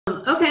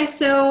Okay,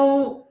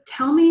 so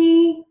tell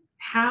me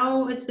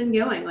how it's been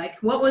going. Like,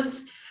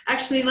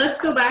 actually, let's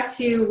go back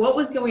to what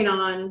was going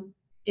on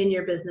in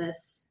your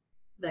business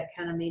that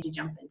kind of made you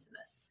jump into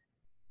this.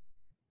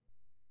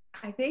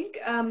 I think,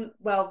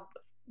 well,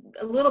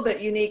 a little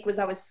bit unique was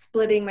I was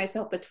splitting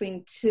myself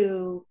between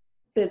two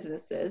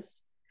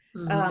businesses.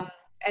 Mm-hmm. Um,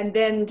 and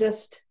then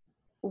just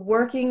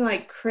working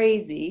like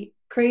crazy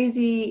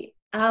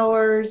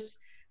hours,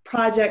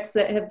 projects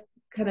that have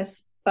kind of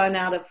spun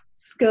out of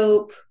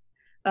scope.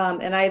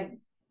 And I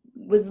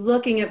was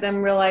looking at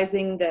them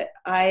realizing that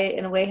I,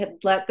 in a way, had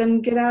let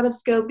them get out of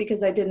scope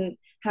because I didn't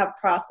have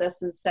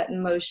processes set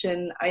in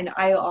motion.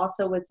 I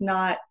also was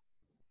not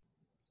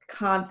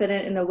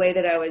confident in the way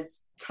that I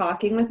was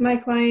talking with my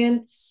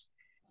clients,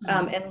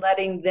 and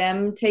letting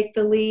them take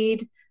the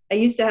lead. I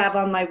used to have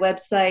on my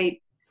website,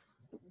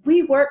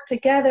 we work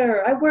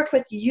together, I work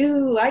with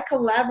you, I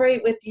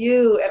collaborate with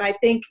you. And I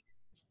think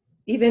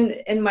even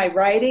in my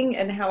writing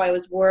and how I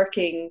was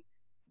working,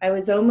 I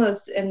was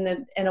almost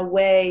in a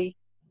way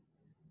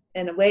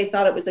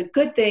thought it was a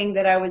good thing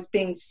that I was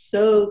being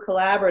so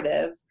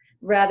collaborative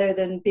rather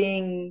than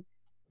being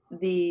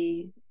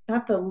the,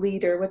 not the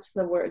leader, what's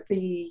the word,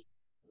 the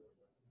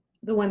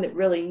one that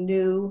really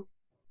knew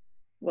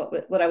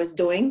what I was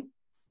doing.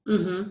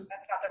 Mm-hmm.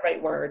 That's not the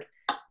right word,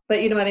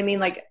 but you know what I mean?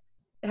 Like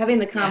having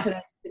the Yeah.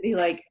 confidence to be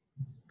like,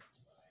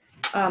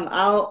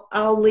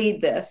 I'll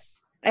lead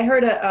this. I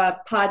heard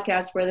a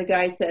podcast where the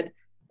guy said,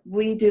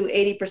 we do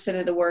 80%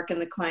 of the work and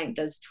the client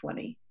does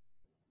 20.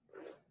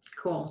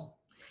 Cool.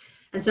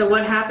 And so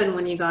what happened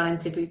when you got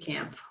into boot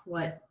camp?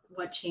 What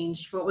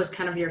changed? What was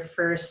kind of your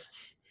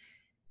first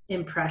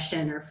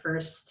impression or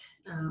first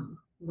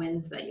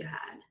wins that you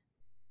had?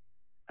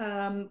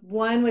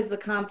 One was the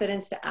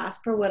confidence to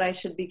ask for what I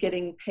should be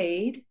getting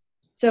paid.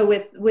 So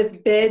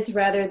with bids,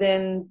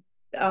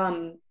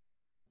 um,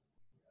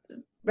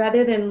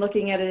 rather than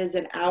looking at it as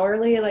an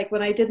hourly, like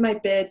when I did my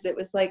bids, it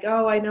was like,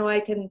 oh, I know I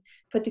can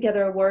put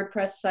together a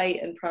WordPress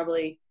site and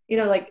probably,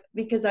 like,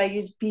 because I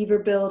use Beaver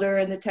Builder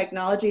and the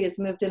technology has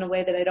moved in a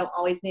way that I don't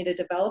always need a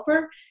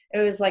developer. It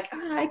was like,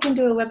 I can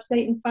do a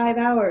website in 5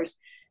 hours,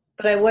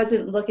 but I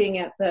wasn't looking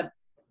at the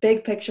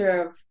big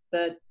picture of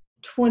the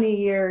 20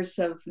 years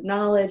of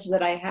knowledge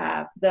that I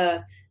have,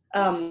 the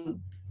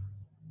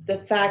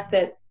fact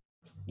that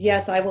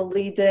yes, I will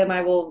lead them.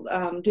 I will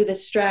do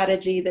this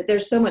strategy, that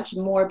there's so much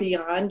more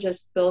beyond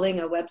just building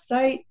a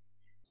website,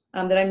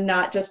 that I'm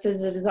not just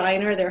as a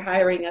designer, they're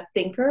hiring a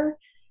thinker.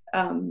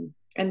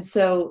 And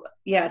so,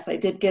 yes, I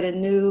did get a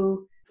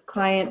new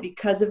client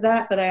because of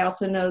that, but I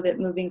also know that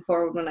moving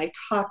forward, when I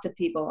talk to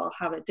people, I'll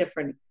have a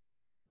different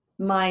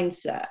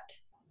mindset.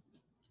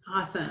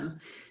 Awesome.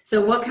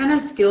 So what kind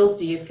of skills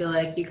do you feel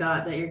like you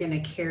got that you're going to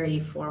carry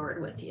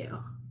forward with you?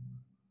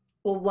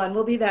 Well, one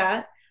will be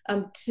that.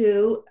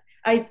 Two,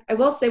 I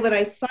will say when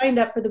I signed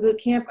up for the boot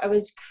camp, I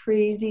was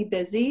crazy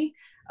busy.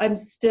 I'm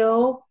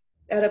still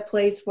at a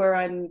place where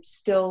I'm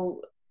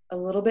still a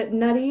little bit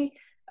nutty.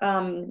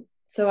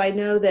 So I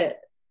know that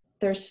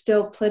there's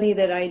still plenty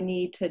that I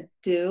need to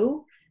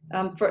do.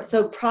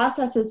 So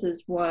processes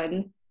is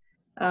one.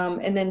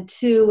 And then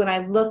two, when I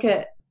look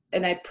at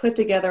and I put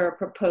together a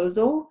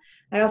proposal,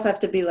 I also have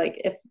to be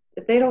like, if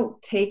they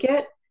don't take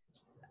it,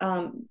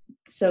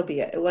 so be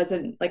it. It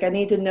wasn't like, I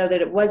need to know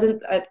that it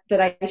wasn't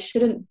that I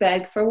shouldn't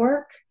beg for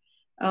work,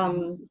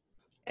 and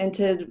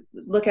to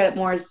look at it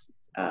more as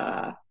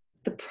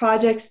the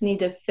projects need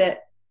to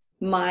fit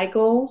my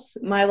goals,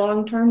 my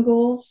long-term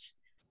goals.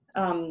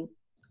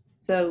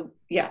 So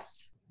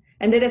yes.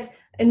 And then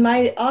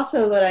I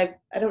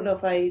don't know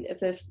if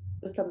this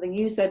was something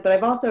you said, but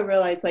I've also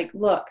realized, like,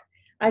 look,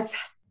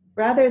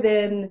 rather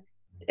than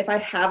if I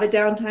have a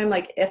downtime,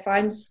 like if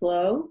I'm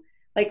slow,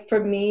 like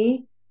for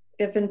me,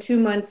 if in 2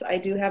 months I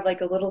do have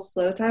like a little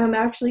slow time, I'm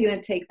actually going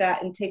to take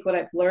that and take what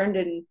I've learned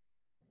in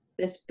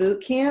this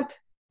boot camp,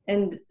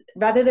 and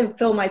rather than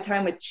fill my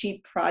time with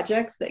cheap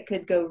projects that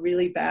could go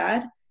really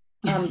bad,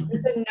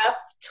 there's enough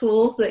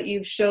tools that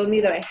you've shown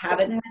me that I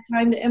haven't had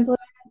time to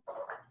implement,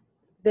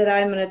 that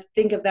I'm going to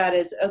think of that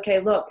as, okay,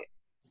 look,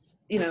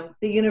 the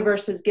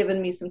universe has given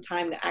me some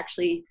time to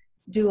actually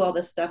do all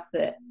the stuff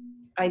that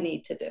I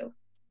need to do.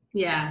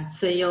 Yeah.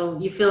 So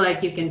you feel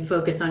like you can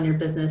focus on your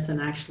business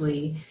and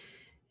actually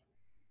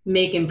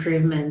make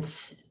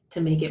improvements to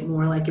make it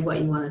more like what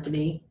you want it to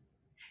be.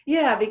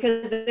 Yeah,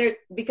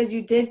 because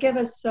you did give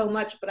us so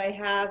much, but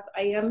I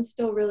am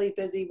still really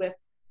busy with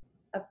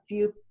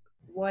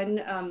one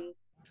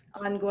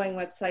ongoing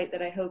website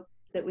that I hope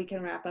that we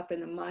can wrap up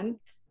in a month.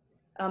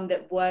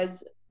 That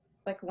was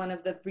like one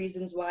of the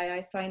reasons why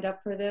I signed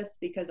up for this,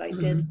 because I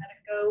did let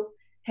it go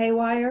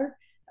haywire.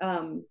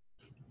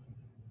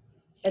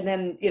 And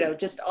then,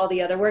 just all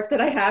the other work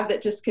that I have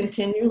that just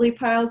continually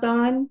piles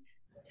on.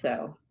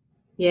 So.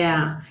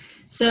 Yeah.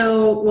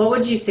 So what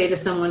would you say to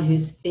someone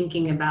who's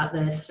thinking about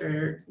this,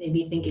 or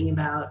maybe thinking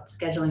about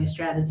scheduling a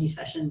strategy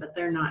session, but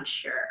they're not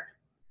sure?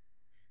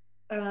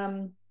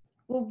 Well,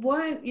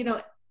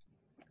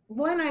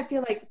 one, I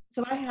feel like,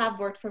 so I have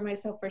worked for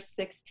myself for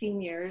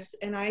 16 years,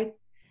 and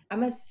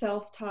I'm a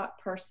self-taught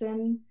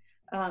person.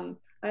 I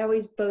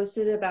always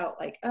boasted about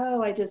like,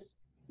 oh, I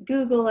just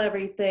Google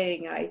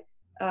everything.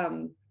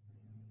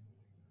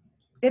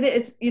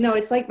 It's, you know,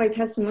 it's like my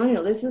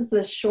testimonial. This is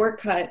the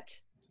shortcut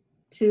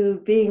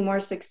to being more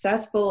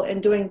successful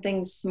and doing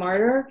things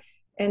smarter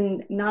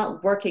and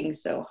not working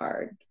so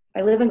hard.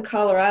 I live in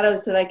Colorado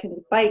so that I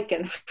can bike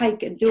and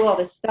hike and do all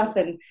this stuff.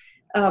 And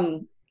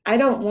I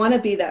don't want to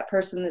be that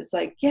person that's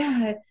like,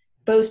 yeah,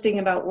 boasting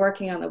about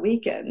working on the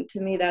weekend.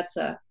 To me, that's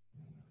a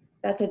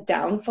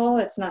downfall.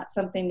 It's not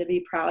something to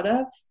be proud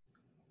of.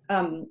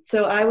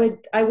 So I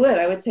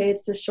would say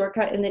it's a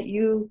shortcut in that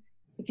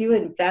if you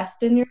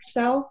invest in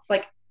yourself,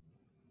 like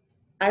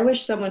I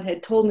wish someone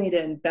had told me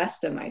to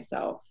invest in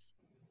myself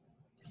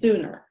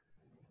sooner.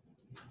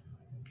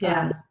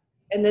 Yeah.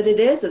 And that it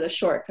is a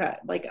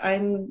shortcut. Like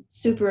I'm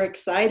super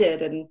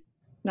excited and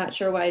not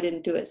sure why I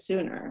didn't do it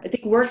sooner. I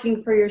think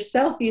working for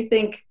yourself, you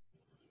think,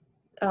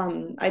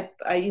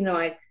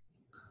 I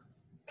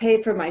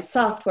pay for my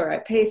software, I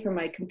pay for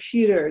my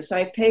computers,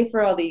 I pay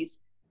for all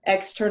these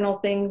external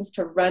things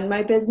to run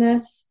my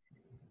business,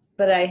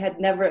 but I had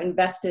never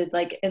invested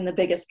like in the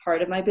biggest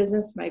part of my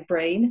business, my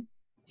brain.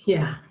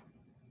 Yeah.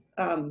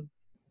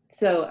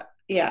 So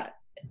yeah.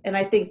 And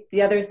I think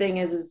the other thing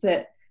is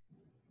that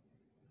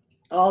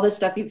all the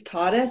stuff you've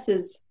taught us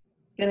is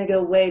going to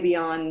go way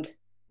beyond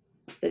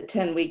the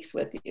 10 weeks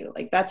with you.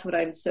 Like that's what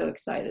I'm so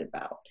excited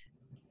about.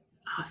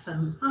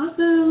 Awesome.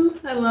 Awesome.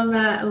 I love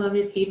that. I love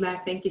your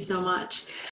feedback. Thank you so much.